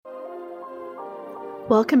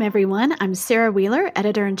Welcome, everyone. I'm Sarah Wheeler,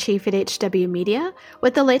 Editor-in-Chief at HW Media,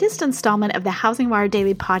 with the latest installment of the Housing Wire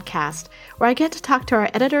Daily podcast, where I get to talk to our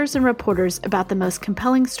editors and reporters about the most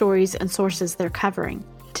compelling stories and sources they're covering.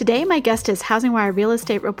 Today, my guest is Housing Wire real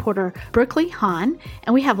estate reporter Brooklyn Hahn,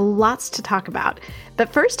 and we have lots to talk about.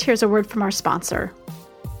 But first, here's a word from our sponsor.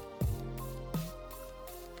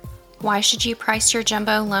 Why should you price your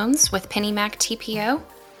jumbo loans with PennyMac TPO?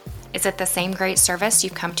 Is it the same great service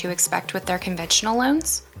you've come to expect with their conventional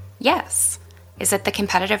loans? Yes. Is it the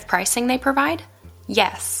competitive pricing they provide?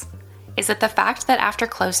 Yes. Is it the fact that after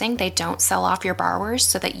closing they don't sell off your borrowers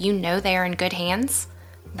so that you know they are in good hands?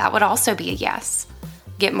 That would also be a yes.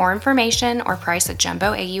 Get more information or price a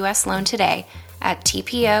jumbo AUS loan today at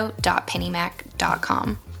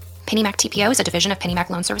tpo.pennymac.com. PennyMac TPO is a division of PennyMac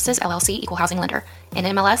Loan Services, LLC, Equal Housing Lender.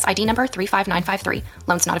 NMLS ID number 35953.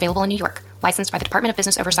 Loans not available in New York. Licensed by the Department of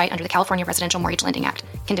Business Oversight under the California Residential Mortgage Lending Act.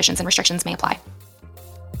 Conditions and restrictions may apply.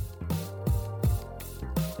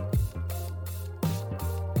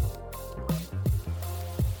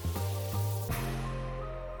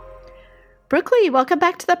 Brooklyn, welcome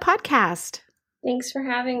back to the podcast. Thanks for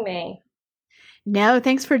having me. No,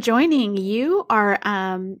 thanks for joining. You are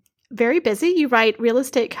very busy. You write real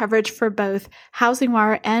estate coverage for both Housing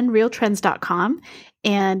Wire and RealTrends.com,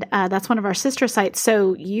 and that's one of our sister sites.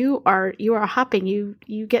 So you are hopping. You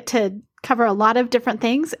get to cover a lot of different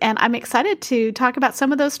things, and I'm excited to talk about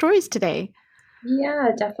some of those stories today.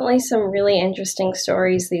 Yeah, definitely some really interesting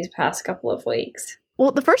stories these past couple of weeks.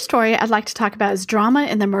 Well, the first story I'd like to talk about is drama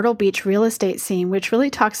in the Myrtle Beach real estate scene, which really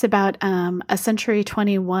talks about a Century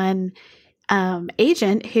 21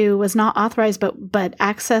 agent who was not authorized but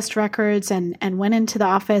accessed records and went into the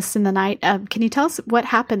office in the night. Can you tell us what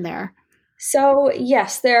happened there? So,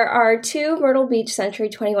 yes, there are two Myrtle Beach Century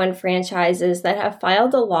 21 franchises that have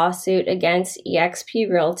filed a lawsuit against eXp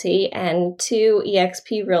Realty and two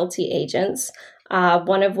eXp Realty agents,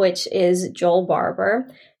 one of which is Joel Barber.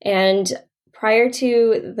 And prior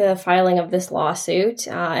to the filing of this lawsuit,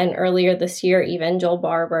 and earlier this year even, Joel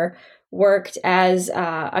Barber worked as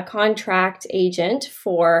a contract agent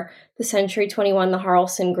for the Century 21, the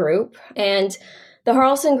Harrelson Group, and the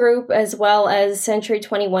Harrelson Group, as well as Century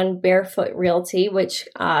 21 Barefoot Realty, which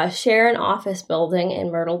share an office building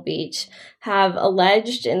in Myrtle Beach, have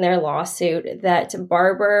alleged in their lawsuit that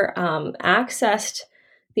Barber accessed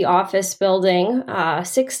the office building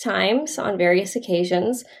 6 times on various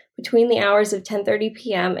occasions between the hours of 10:30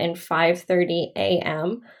 p.m. and 5:30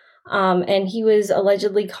 a.m., and he was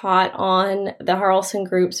allegedly caught on the Harrelson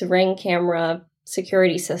Group's Ring camera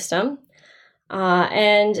security system.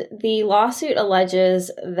 And the lawsuit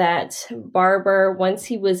alleges that Barber, once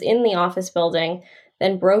he was in the office building,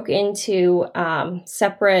 then broke into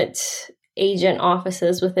separate agent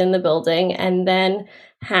offices within the building and then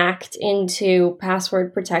hacked into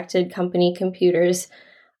password-protected company computers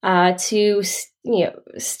to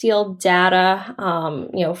steal data,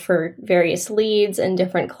 for various leads and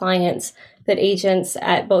different clients that agents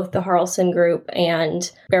at both the Harrelson Group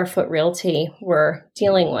and Barefoot Realty were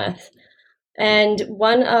dealing with. And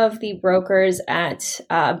one of the brokers at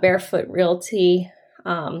Barefoot Realty,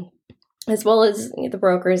 as well as the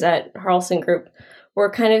brokers at Harrelson Group,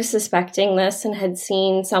 were kind of suspecting this and had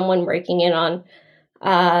seen someone breaking in on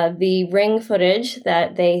the Ring footage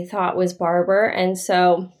that they thought was Barber. And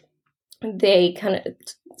so they kind of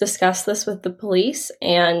discussed this with the police,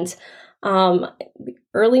 and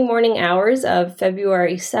early morning hours of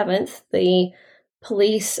February 7th, the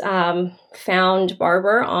police found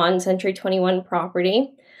Barber on Century 21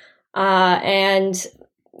 property and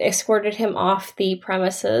escorted him off the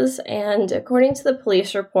premises. And according to the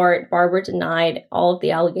police report, Barber denied all of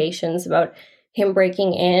the allegations about him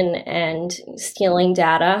breaking in and stealing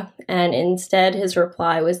data. And instead, his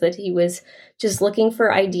reply was that he was just looking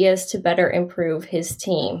for ideas to better improve his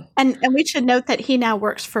team. And we should note that he now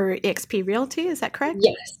works for eXp Realty. Is that correct?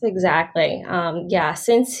 Yes, exactly.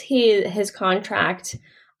 Since his contract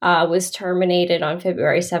was terminated on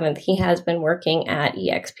February 7th, he has been working at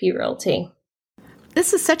eXp Realty.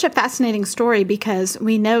 This is such a fascinating story because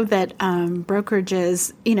we know that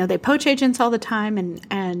brokerages, they poach agents all the time,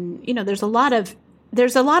 and there's a lot of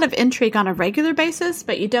intrigue on a regular basis,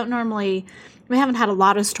 but we haven't had a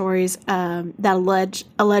lot of stories that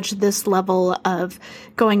allege this level of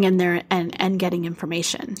going in there and getting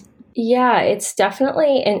information. Yeah, it's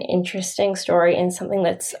definitely an interesting story and something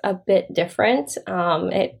that's a bit different.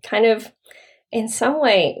 It kind of, in some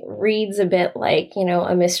way, reads a bit like,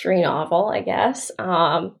 a mystery novel, I guess.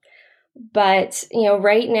 But,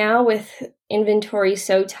 right now with inventory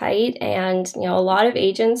so tight and, a lot of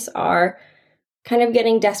agents are kind of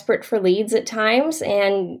getting desperate for leads at times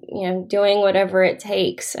and, doing whatever it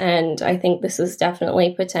takes. And I think this is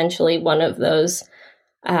definitely potentially one of those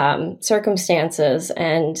circumstances.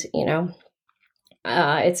 And,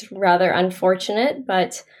 it's rather unfortunate,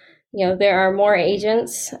 but, there are more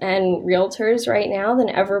agents and realtors right now than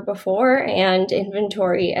ever before, and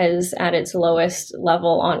inventory is at its lowest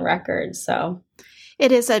level on record. So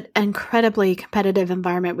it is an incredibly competitive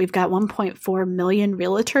environment. We've got 1.4 million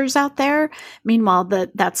realtors out there. Meanwhile,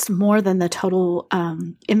 that's more than the total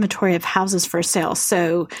inventory of houses for sale.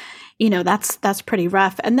 So, that's pretty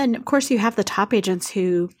rough. And then, of course, you have the top agents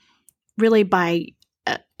who really by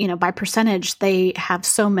percentage, they have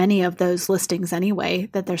so many of those listings anyway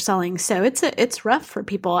that they're selling. So it's rough for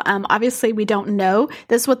people. Obviously, we don't know.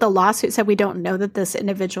 This is what the lawsuit said. We don't know that this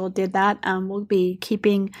individual did that. We'll be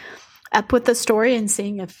keeping up with the story and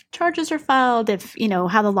seeing if charges are filed, if,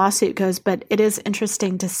 how the lawsuit goes. But it is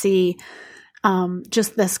interesting to see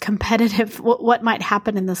just this competitive, what might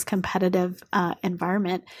happen in this competitive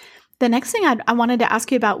environment. The next thing I wanted to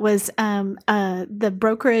ask you about was the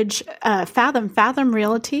brokerage Fathom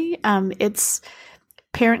Realty. Its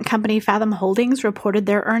parent company, Fathom Holdings, reported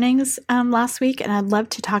their earnings last week. And I'd love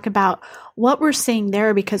to talk about what we're seeing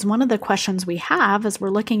there, because one of the questions we have as we're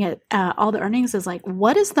looking at all the earnings is like,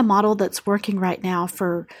 what is the model that's working right now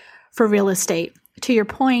for real estate? To your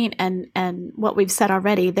point and what we've said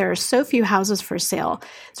already, there are so few houses for sale.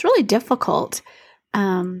 It's really difficult.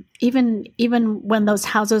 Even when those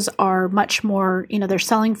houses are much more, they're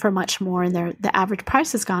selling for much more and the average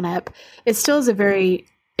price has gone up, it still is a very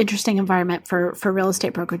interesting environment for real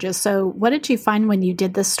estate brokerages. So what did you find when you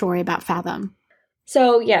did this story about Fathom?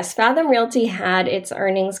 So yes, Fathom Realty had its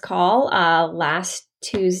earnings call last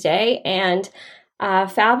Tuesday, and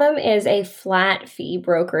Fathom is a flat fee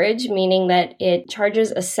brokerage, meaning that it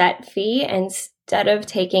charges a set fee instead of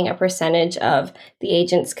taking a percentage of the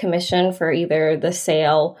agent's commission for either the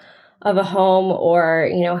sale of a home or,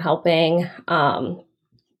 helping a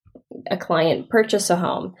client purchase a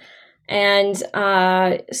home. And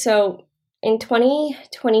so in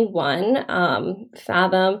 2021,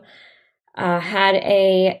 Fathom had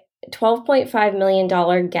a $12.5 million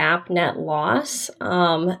GAAP net loss.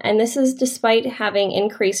 And this is despite having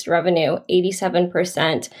increased revenue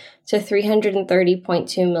 87% to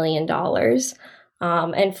 $330.2 million.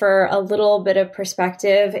 And for a little bit of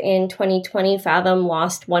perspective, in 2020, Fathom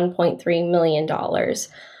lost $1.3 million.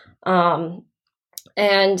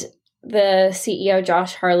 And the CEO,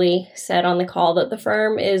 Josh Harley, said on the call that the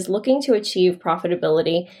firm is looking to achieve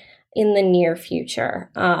profitability in the near future.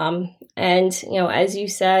 And, as you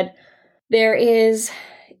said, there is,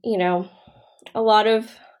 a lot of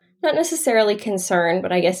not necessarily concern,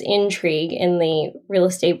 but I guess intrigue in the real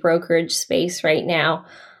estate brokerage space right now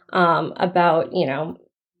about,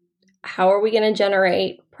 how are we going to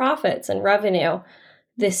generate profits and revenue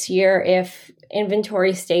this year if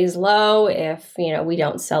inventory stays low, if, we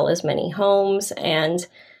don't sell as many homes and,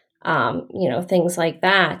 things like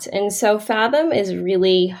that. And so Fathom is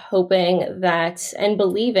really hoping that and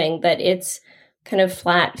believing that its kind of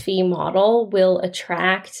flat fee model will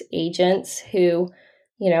attract agents who,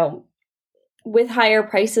 with higher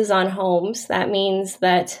prices on homes, that means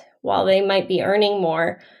that while they might be earning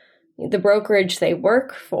more, the brokerage they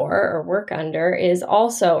work for or work under is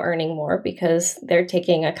also earning more because they're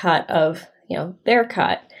taking a cut of, their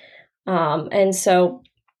cut. And so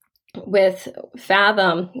with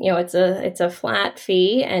Fathom, it's a flat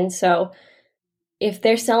fee. And so if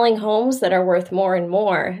they're selling homes that are worth more and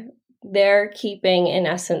more, they're keeping, in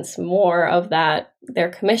essence, more of that, their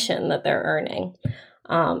commission that they're earning.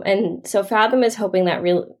 And so Fathom is hoping that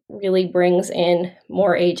really brings in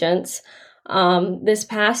more agents. This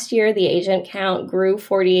past year, the agent count grew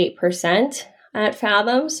 48% at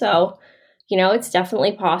Fathom. So, it's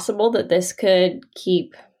definitely possible that this could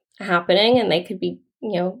keep happening and they could be,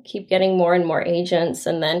 keep getting more and more agents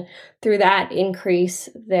and then through that increase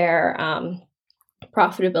their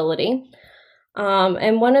profitability.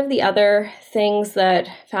 And one of the other things that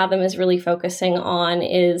Fathom is really focusing on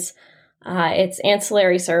is its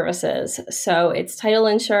ancillary services. So it's title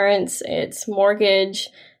insurance, it's mortgage,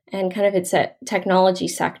 and kind of its technology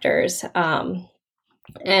sectors.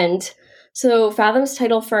 And so Fathom's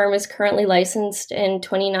title firm is currently licensed in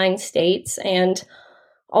 29 states. And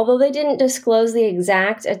although they didn't disclose the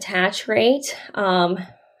exact attach rate,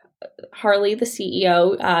 Harley, the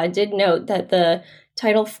CEO, did note that the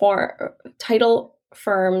title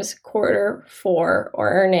firm's quarter four or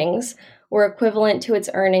earnings were equivalent to its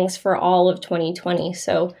earnings for all of 2020.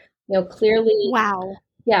 So, clearly, wow.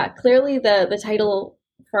 Yeah, clearly the title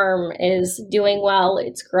firm is doing well.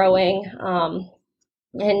 It's growing.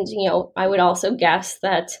 And, I would also guess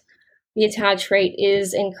that the attach rate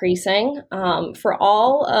is increasing for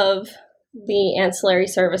all of the ancillary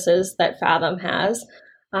services that Fathom has.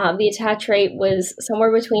 The attach rate was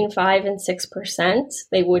somewhere between 5 and 6%.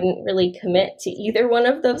 They wouldn't really commit to either one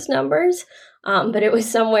of those numbers, but it was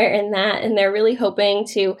somewhere in that. And they're really hoping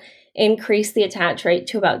to increase the attach rate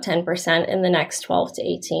to about 10% in the next 12 to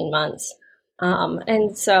 18 months.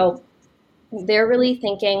 And so they're really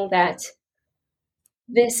thinking that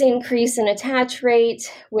this increase in attach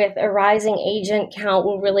rate with a rising agent count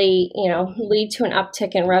will really, lead to an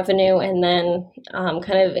uptick in revenue and then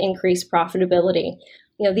kind of increase profitability.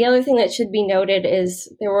 The other thing that should be noted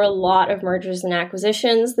is there were a lot of mergers and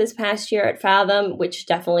acquisitions this past year at Fathom, which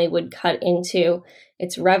definitely would cut into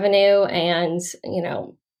its revenue and,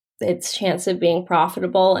 its chance of being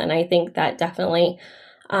profitable. And I think that definitely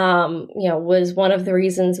was one of the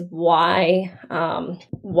reasons why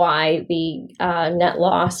the net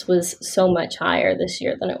loss was so much higher this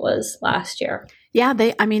year than it was last year. Yeah,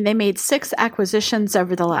 they made 6 acquisitions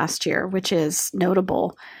over the last year, which is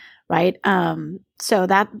notable, right? So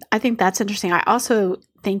I think that's interesting. I also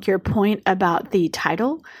think your point about the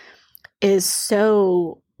title is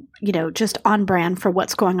so, just on brand for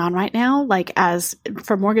what's going on right now, like as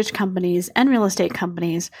for mortgage companies and real estate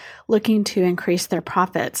companies looking to increase their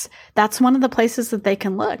profits. That's one of the places that they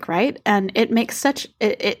can look, right? And it makes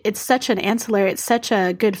it's such an ancillary, it's such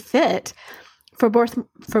a good fit for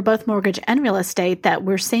both mortgage and real estate that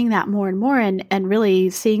we're seeing that more and more and really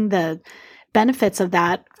seeing the benefits of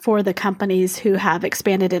that for the companies who have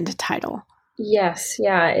expanded into title. Yes,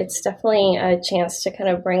 yeah, it's definitely a chance to kind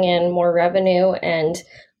of bring in more revenue and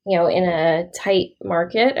in a tight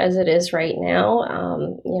market as it is right now,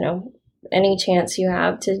 any chance you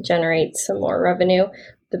have to generate some more revenue,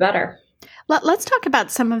 the better. Let's talk about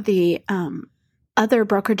some of the other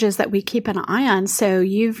brokerages that we keep an eye on. So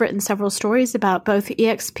you've written several stories about both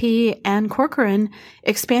eXp and Corcoran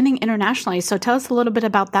expanding internationally. So tell us a little bit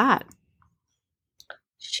about that.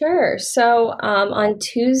 Sure. So on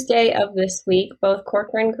Tuesday of this week, both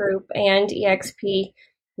Corcoran Group and eXp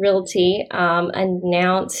Realty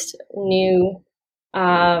announced new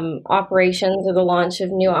operations or the launch of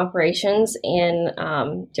new operations in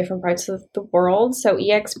different parts of the world. So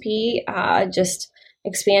eXp just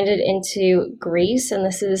expanded into Greece, and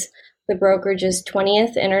this is the brokerage's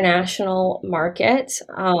 20th international market.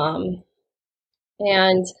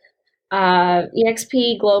 And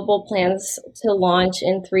eXp Global plans to launch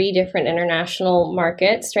in 3 different international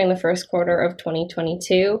markets during the first quarter of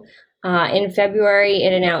 2022. In February,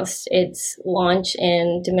 it announced its launch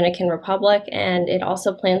in Dominican Republic, and it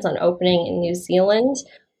also plans on opening in New Zealand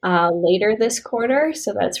later this quarter.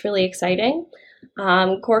 So that's really exciting.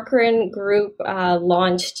 Corcoran Group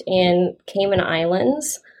launched in Cayman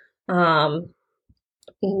Islands.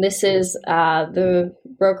 This is the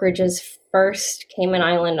brokerage's first Cayman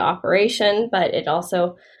Island operation, but it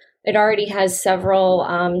already has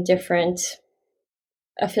several different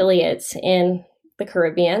affiliates in the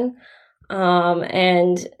Caribbean.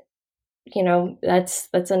 And that's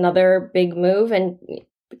another big move. And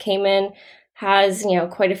Cayman has,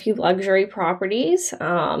 quite a few luxury properties.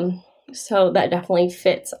 So that definitely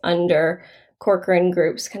fits under Corcoran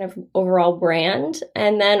Group's kind of overall brand.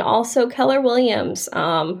 And then also Keller Williams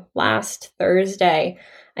last Thursday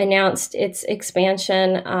announced its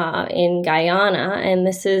expansion in Guyana. And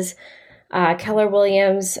this is Keller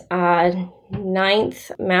Williams'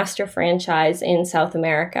 9th master franchise in South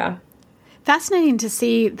America. Fascinating to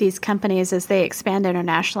see these companies as they expand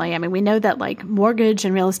internationally. I mean, we know that like mortgage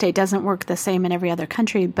and real estate doesn't work the same in every other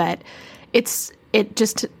country, but it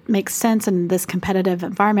just makes sense in this competitive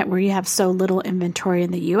environment where you have so little inventory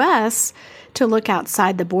in the U.S. to look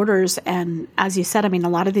outside the borders. And as you said, I mean, a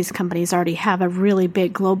lot of these companies already have a really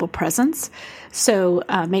big global presence. So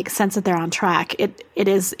makes sense that they're on track. It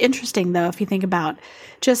is interesting, though, if you think about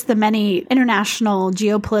just the many international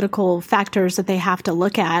geopolitical factors that they have to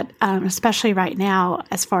look at, especially right now,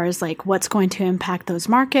 as far as like what's going to impact those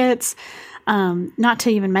markets, not to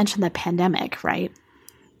even mention the pandemic, right?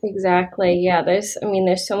 Exactly. Yeah. There's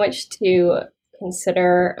so much to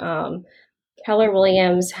consider. Keller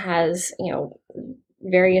Williams has,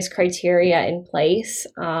 various criteria in place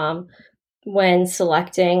when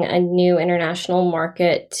selecting a new international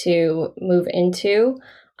market to move into.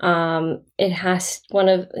 It has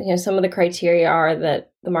some of the criteria are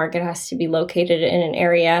that the market has to be located in an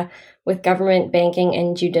area with government, banking,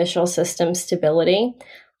 and judicial system stability.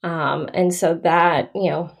 And so that,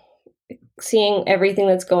 seeing everything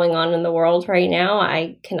that's going on in the world right now,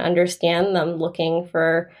 I can understand them looking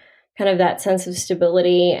for kind of that sense of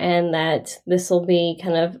stability and that this will be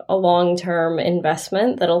kind of a long-term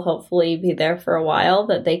investment that'll hopefully be there for a while,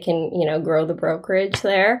 that they can, grow the brokerage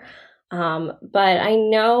there. But I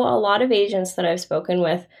know a lot of agents that I've spoken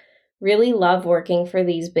with really love working for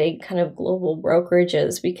these big kind of global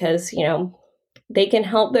brokerages because, they can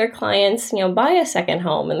help their clients, buy a second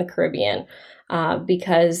home in the Caribbean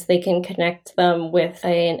because they can connect them with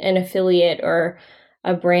an affiliate or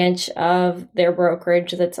a branch of their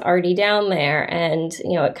brokerage that's already down there. And,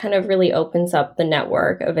 it kind of really opens up the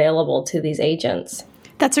network available to these agents.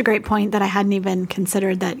 That's a great point that I hadn't even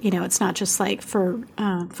considered, that, it's not just like for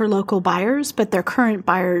local buyers, but their current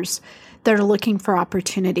buyers that are looking for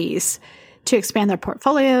opportunities to expand their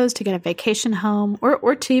portfolios, to get a vacation home,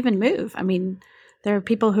 or to even move. I mean, there are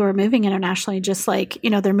people who are moving internationally, just like,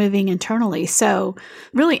 they're moving internally. So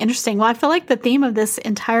really interesting. Well, I feel like the theme of this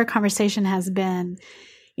entire conversation has been,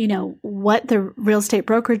 what the real estate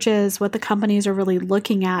brokerages, what the companies are really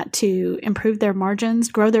looking at to improve their margins,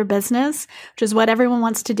 grow their business, which is what everyone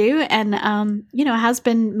wants to do. And, has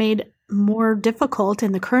been made more difficult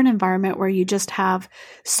in the current environment where you just have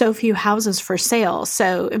so few houses for sale.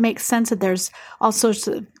 So it makes sense that there's all sorts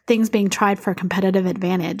of things being tried for competitive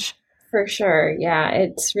advantage. For sure. Yeah,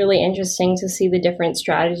 it's really interesting to see the different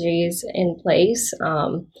strategies in place.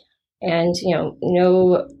 And,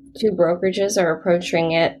 no two brokerages are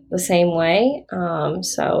approaching it the same way.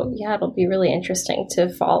 So, yeah, it'll be really interesting to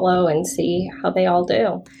follow and see how they all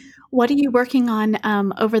do. What are you working on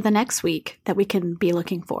over the next week that we can be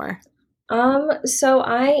looking for? So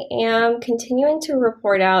I am continuing to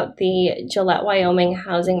report out the Gillette, Wyoming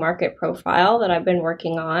housing market profile that I've been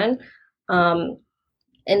working on.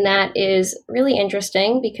 And that is really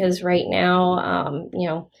interesting because right now,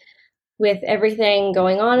 with everything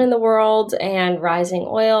going on in the world and rising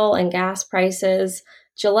oil and gas prices,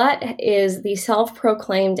 Gillette is the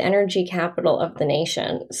self-proclaimed energy capital of the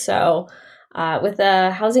nation. So with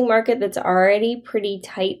a housing market that's already pretty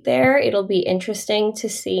tight there, it'll be interesting to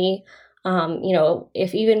see,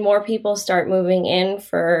 if even more people start moving in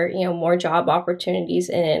for, more job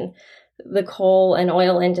opportunities in the coal and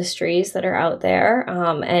oil industries that are out there,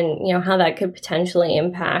 and how that could potentially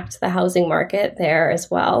impact the housing market there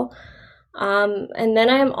as well. And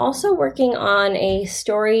then I'm also working on a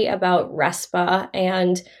story about RESPA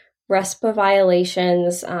and RESPA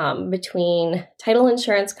violations between title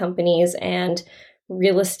insurance companies and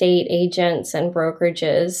real estate agents and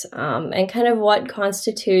brokerages, and kind of what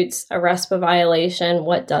constitutes a RESPA violation,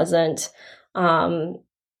 what doesn't,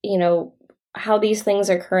 how these things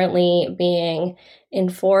are currently being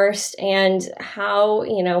enforced, and how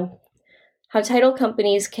title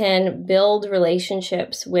companies can build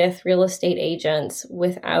relationships with real estate agents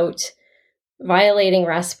without violating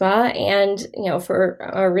RESPA. And, for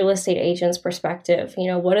a real estate agent's perspective,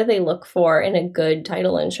 what do they look for in a good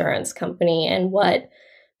title insurance company? And what,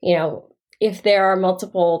 if there are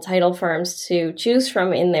multiple title firms to choose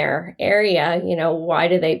from in their area, why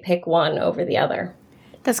do they pick one over the other?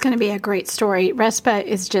 That's going to be a great story. RESPA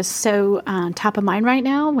is just so top of mind right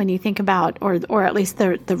now when you think about, or at least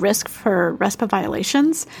the risk for RESPA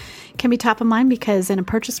violations can be top of mind, because in a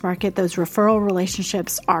purchase market, those referral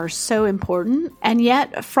relationships are so important and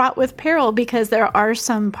yet fraught with peril, because there are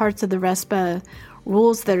some parts of the RESPA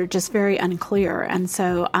rules that are just very unclear. And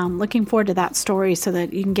so I'm looking forward to that story so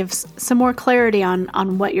that you can give some more clarity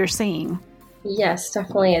on what you're seeing. Yes,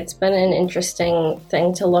 definitely. It's been an interesting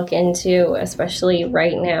thing to look into, especially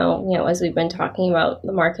right now, as we've been talking about,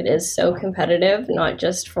 the market is so competitive, not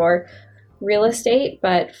just for real estate,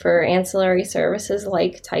 but for ancillary services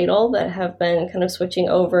like title that have been kind of switching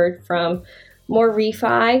over from more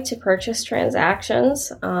refi to purchase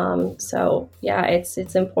transactions. So yeah, it's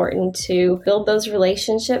important to build those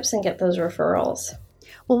relationships and get those referrals.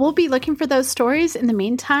 Well, we'll be looking for those stories. In the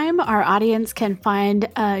meantime, our audience can find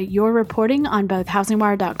your reporting on both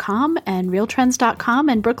housingwire.com and realtrends.com.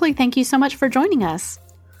 And Brooklyn, thank you so much for joining us.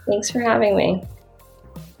 Thanks for having me.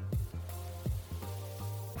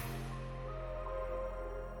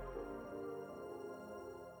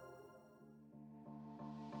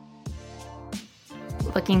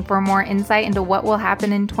 Looking for more insight into what will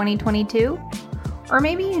happen in 2022? Or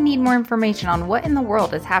maybe you need more information on what in the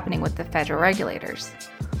world is happening with the federal regulators.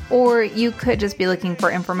 Or you could just be looking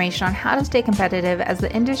for information on how to stay competitive as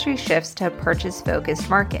the industry shifts to a purchase-focused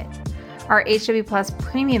market. Our HW Plus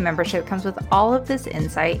Premium membership comes with all of this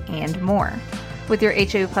insight and more. With your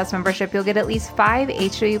HW Plus membership, you'll get at least 5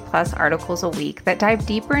 HW Plus articles a week that dive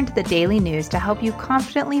deeper into the daily news to help you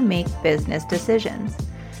confidently make business decisions.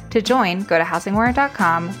 To join, go to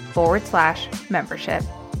housingwire.com/membership.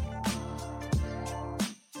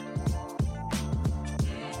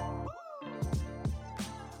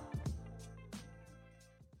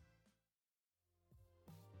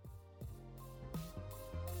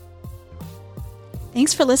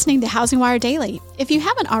 Thanks for listening to Housing Wire Daily. If you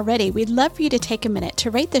haven't already, we'd love for you to take a minute to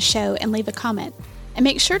rate the show and leave a comment. And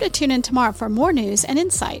make sure to tune in tomorrow for more news and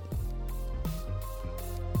insight.